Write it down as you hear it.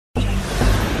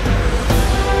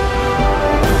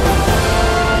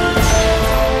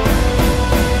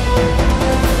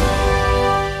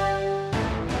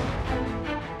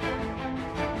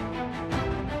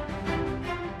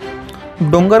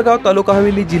डोंगरगाव तालुका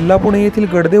हवेली जिल्हा पुणे येथील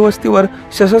गडदे वस्तीवर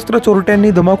सशस्त्र चोरट्यांनी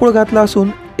धुमाकूळ घातला असून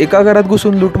एका घरात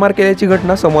घुसून लूटमार केल्याची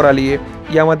घटना समोर आली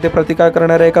आहे। यामध्ये प्रतिकार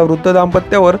करणाऱ्या एका वृद्ध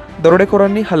दाम्पत्यावर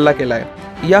दरोडेखोरांनी हल्ला केला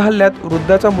आहे। या हल्ल्यात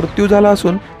वृद्धाचा मृत्यू झाला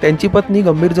असून त्यांची पत्नी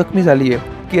गंभीर जखमी झाली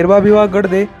आहे। केरबा भिवा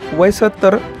गडदे वय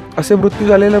 70 असे मृत्यू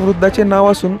झालेल्या वृद्धाचे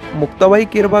नाव असून मुक्ताबाई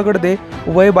केरबा गडदे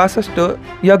वय 62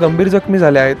 या गंभीर जखमी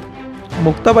झाल्या आहेत।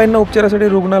 मुक्ताबाईंना उपचारासाठी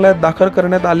रुग्णालयात दाखल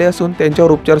करण्यात आले असून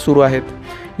त्यांच्यावर उपचार सुरू आहेत।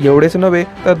 एवढेच नव्हे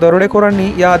तर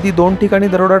दरोडेखोरांनी याआधी 2 ठिकाणी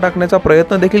दरोडा टाकण्याचा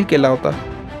प्रयत्न देखील केला होता।